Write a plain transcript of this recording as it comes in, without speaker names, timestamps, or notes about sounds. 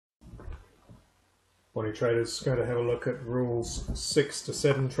Morning traders, going to have a look at rules 6 to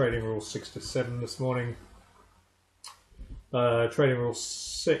 7, trading rules 6 to 7 this morning. Trading rule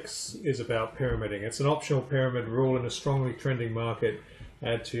 6 is about pyramiding. It's an optional pyramid rule in a strongly trending market.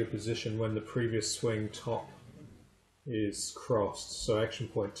 Add to your position when the previous swing top is crossed. So action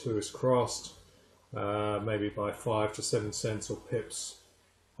point 2 is crossed, maybe by 5 to 7 cents or pips,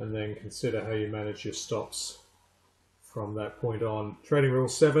 and then consider how you manage your stops from that point on. Trading rule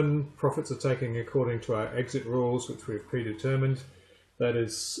 7, profits are taken according to our exit rules, which we have predetermined. That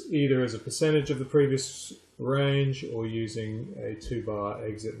is either as a percentage of the previous range or using a 2-bar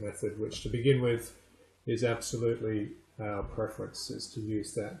exit method, which to begin with is absolutely our preference, is to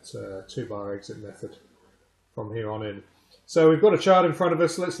use that 2-bar exit method from here on in. So we've got a chart in front of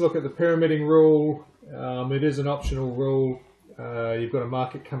us. Let's look at the pyramiding rule. It is an optional rule. You've got a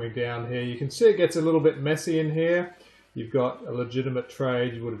market coming down here. You can see it gets a little bit messy in here. You've got a legitimate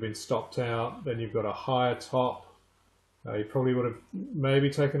trade, you would have been stopped out, then you've got a higher top. You probably would have maybe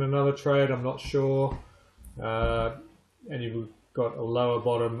taken another trade, I'm not sure. And you've got a lower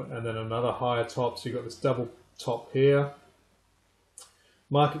bottom and then another higher top, so you've got this double top here.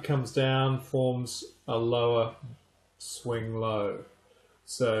 Market comes down, forms a lower swing low.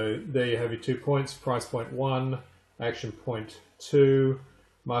 So there you have your 2 points, price point 1, action point 2,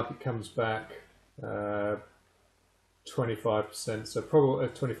 market comes back 25%, so probably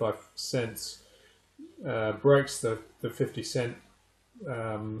 25 cents breaks the 50%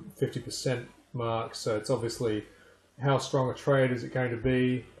 mark. So it's obviously how strong a trade is it going to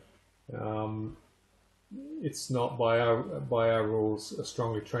be. It's not by our rules a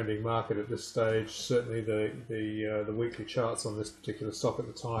strongly trending market at this stage. Certainly the weekly charts on this particular stock at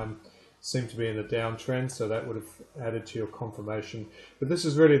the time seem to be in the downtrend, so that would have added to your confirmation. But this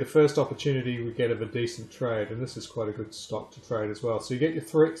is really the first opportunity we get of a decent trade, and this is quite a good stock to trade as well. So you get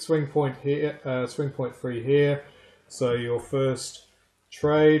your swing point here, swing point 3 here. So your first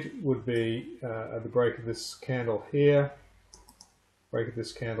trade would be at the break of this candle here,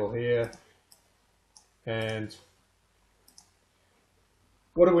 and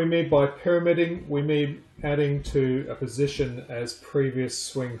what do we mean by pyramiding? We mean adding to a position as previous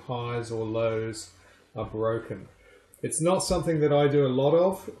swing highs or lows are broken. It's not something that I do a lot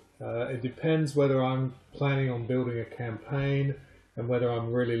of. It depends whether I'm planning on building a campaign and whether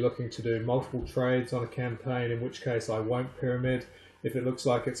I'm really looking to do multiple trades on a campaign, in which case I won't pyramid. If it looks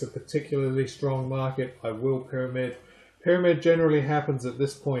like it's a particularly strong market, I will pyramid. Pyramid generally happens at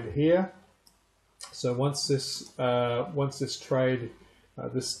this point here. So once this trade,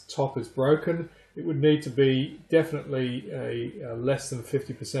 this top is broken, it would need to be definitely a less than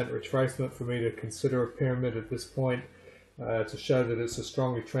 50% retracement for me to consider a pyramid at this point, to show that it's a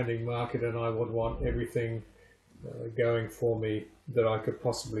strongly trending market and I would want everything going for me that I could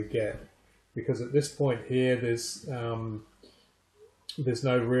possibly get. Because at this point here, there's no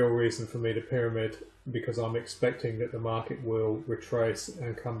real reason for me to pyramid, because I'm expecting that the market will retrace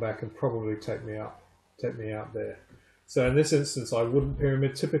and come back and probably take me out there. So in this instance, I wouldn't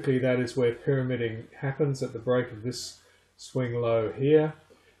pyramid. Typically, that is where pyramiding happens, at the break of this swing low here.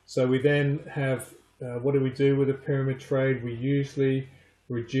 So we then have, what do we do with a pyramid trade? We usually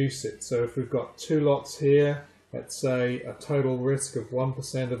reduce it. So if we've got 2 lots here, let's say a total risk of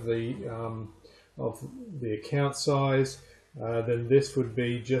 1% of the account size, then this would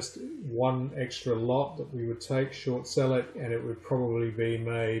be just 1 extra lot that we would take, short sell it, and it would probably be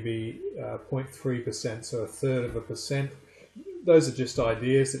maybe 0.3%, so 1/3 of a percent. Those are just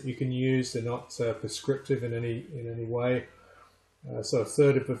ideas that you can use. They're not prescriptive in any way. So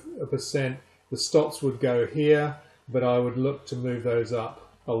 1/3 of a percent. The stops would go here, but I would look to move those up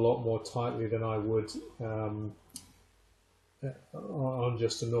a lot more tightly than I would on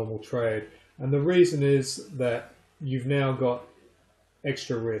just a normal trade. And the reason is that you've now got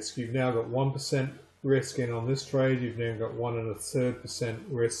extra risk. You've now got 1% risk in on this trade. You've now got 1 1/3%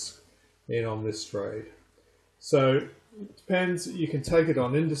 risk in on this trade. So it depends. You can take it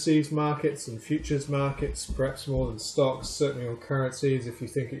on indices markets and futures markets, perhaps more than stocks, certainly on currencies if you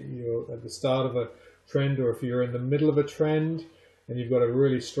think you're at the start of a trend, or if you're in the middle of a trend and you've got a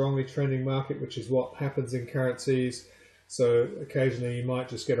really strongly trending market, which is what happens in currencies. So occasionally you might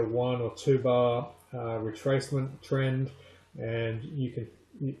just get a 1 or 2 bar retracement trend, and you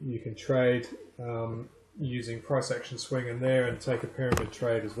can trade using price action swing in there and take a pyramid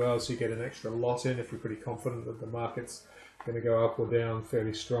trade as well, so you get an extra lot in if you're pretty confident that the market's going to go up or down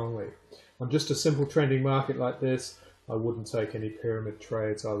fairly strongly. On just a simple trending market like this, I wouldn't take any pyramid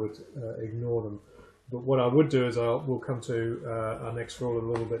trades. I would ignore them. But what I would do is we'll come to our next rule a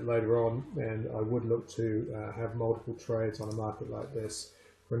little bit later on, and I would look to have multiple trades on a market like this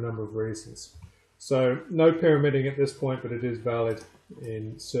for a number of reasons. So no pyramiding at this point, but it is valid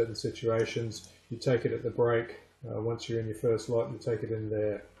in certain situations. You take it at the break. Once you're in your first lot, you take it in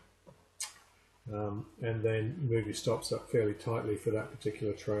there, and then move your stops up fairly tightly for that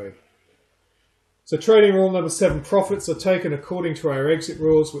particular trade. So trading rule number 7, profits are taken according to our exit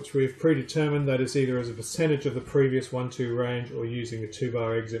rules, which we've predetermined, that is either as a percentage of the previous 1-2 range or using a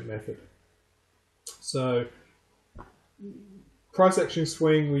 2-bar exit method. So price action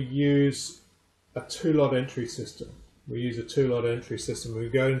swing, we use a 2-lot entry system. We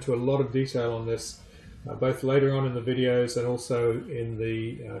go into a lot of detail on this, both later on in the videos and also in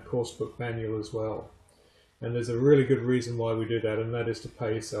the course book manual as well. And there's a really good reason why we do that, and that is to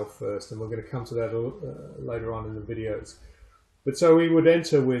pay yourself first. And we're going to come to that later on in the videos. But so we would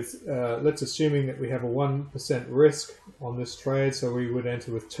enter with, let's assuming that we have a 1% risk on this trade, so we would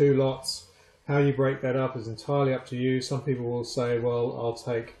enter with 2 lots. How you break that up is entirely up to you. Some people will say, well, I'll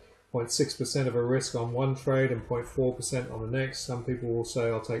take 0.6% of a risk on one trade and 0.4% on the next. Some people will say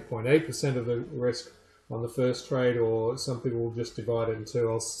I'll take 0.8% of the risk on the first trade, or some people will just divide it into,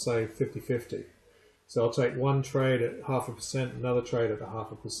 I'll say 50-50. So I'll take one trade at 0.5%, another trade at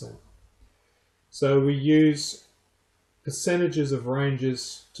 0.5%. So we use percentages of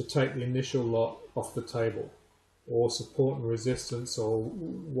ranges to take the initial lot off the table, or support and resistance, or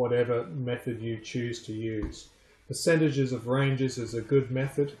whatever method you choose to use. Percentages of ranges is a good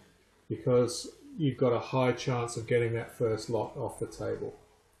method because you've got a high chance of getting that first lot off the table.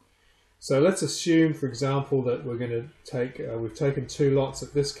 So let's assume, for example, that we're going to take, we've taken 2 lots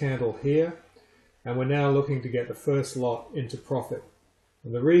at this candle here, and we're now looking to get the first lot into profit.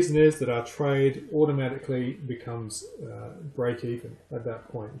 And the reason is that our trade automatically becomes break even at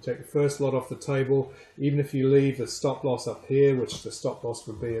that point. You take the first lot off the table, even if you leave the stop loss up here, which the stop loss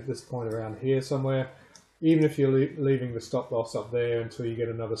would be at this point around here somewhere, even if you're leaving the stop loss up there until you get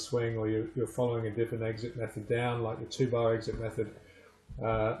another swing, or you're following a different exit method down, like the 2-bar exit method,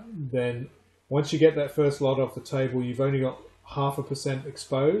 then once you get that first lot off the table, you've only got 0.5%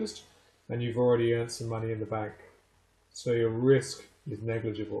 exposed, and you've already earned some money in the bank. So your risk is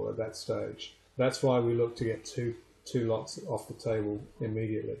negligible at that stage. That's why we look to get two lots off the table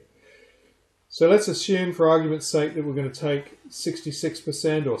immediately. So let's assume, for argument's sake, that we're going to take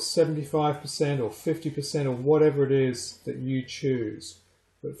 66% or 75% or 50% or whatever it is that you choose.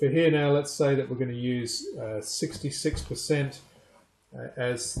 But for here now, let's say that we're going to use 66%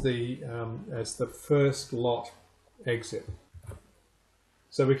 as the first lot exit.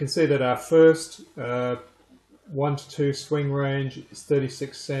 So we can see that our first 1 to 2 swing range is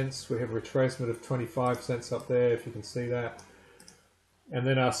 36 cents. We have a retracement of 25 cents up there, if you can see that. And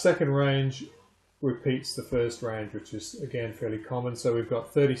then our second range repeats the first range, which is again fairly common. So we've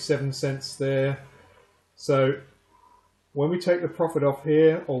got 37 cents there. So when we take the profit off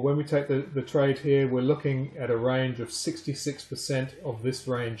here, or when we take the trade here, we're looking at a range of 66% of this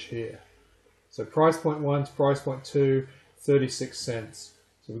range here. So price point 1 to price point 2, 36 cents.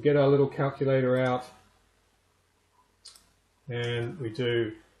 So we get our little calculator out, and we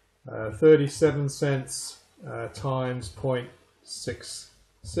do 37 cents times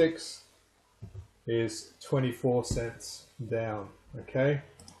 0.66 is 24 cents down. Okay,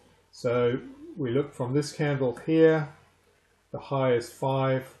 so we look from this candle here, the high is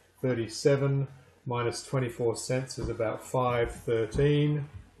 5.37 minus 24 cents is about 5.13.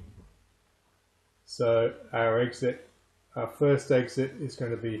 So our first exit is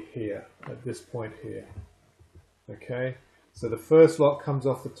going to be here, at this point here. Okay, so the first lot comes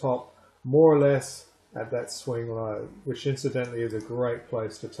off the top more or less at that swing low, which incidentally is a great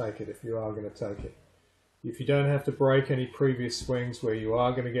place to take it if you are going to take it. If you don't have to break any previous swings where you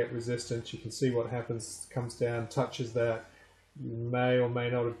are going to get resistance, you can see what happens, comes down, touches that. You may or may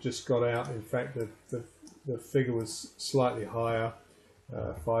not have just got out. In fact, the figure was slightly higher.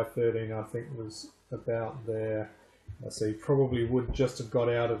 5.13 I think was about there. So you probably would just have got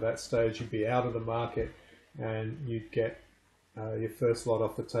out at that stage. You'd be out of the market and you'd get your first lot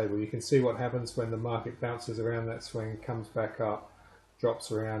off the table. You can see what happens when the market bounces around that swing, comes back up,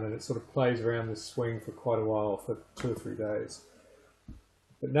 drops around, and it sort of plays around this swing for quite a while, for 2 or 3 days.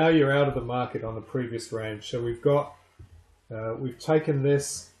 But now you're out of the market on the previous range. So we've taken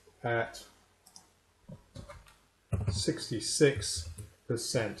this at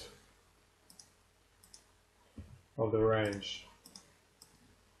 66% of the range.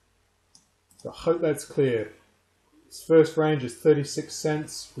 So I hope that's clear. This first range is 36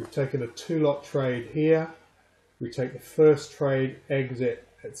 cents. We've taken a 2-lot trade here. We take the first trade exit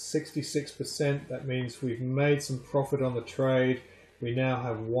at 66%. That means we've made some profit on the trade. We now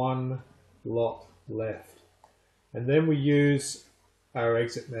have 1 lot left. And then we use our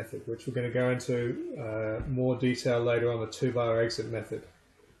exit method, which we're going to go into more detail later on, the 2-bar exit method,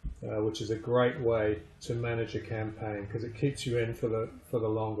 which is a great way to manage a campaign because it keeps you in for the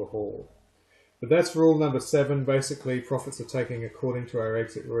longer haul. But that's rule number 7. Basically, profits are taken according to our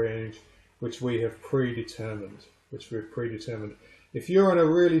exit range, which we have predetermined. If you're in a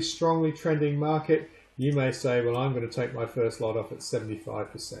really strongly trending market, you may say, well, I'm going to take my first lot off at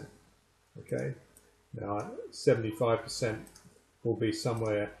 75%. Okay, now 75% will be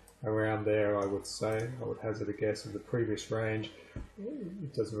somewhere around there, I would say. I would hazard a guess of the previous range.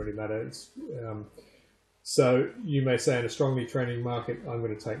 It doesn't really matter. So you may say in a strongly trending market, I'm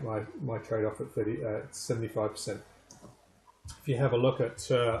going to take my trade off at 75%. If you have a look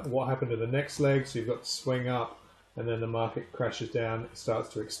at what happened to the next leg, so you've got to swing up and then the market crashes down, it starts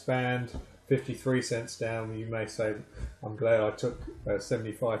to expand, 53 cents down, you may say, I'm glad I took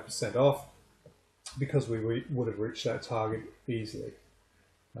 75% off because we would have reached that target easily.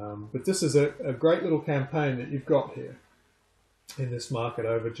 But this is a great little campaign that you've got here in this market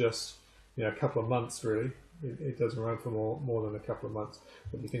over just a couple of months, really. It doesn't run for more than a couple of months.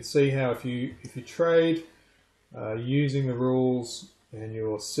 But you can see how if you trade using the rules and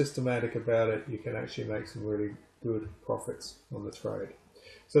you're systematic about it, you can actually make some really good profits on the trade.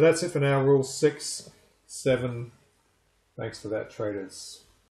 So that's it for now. Rule 6, 7. Thanks for that, traders.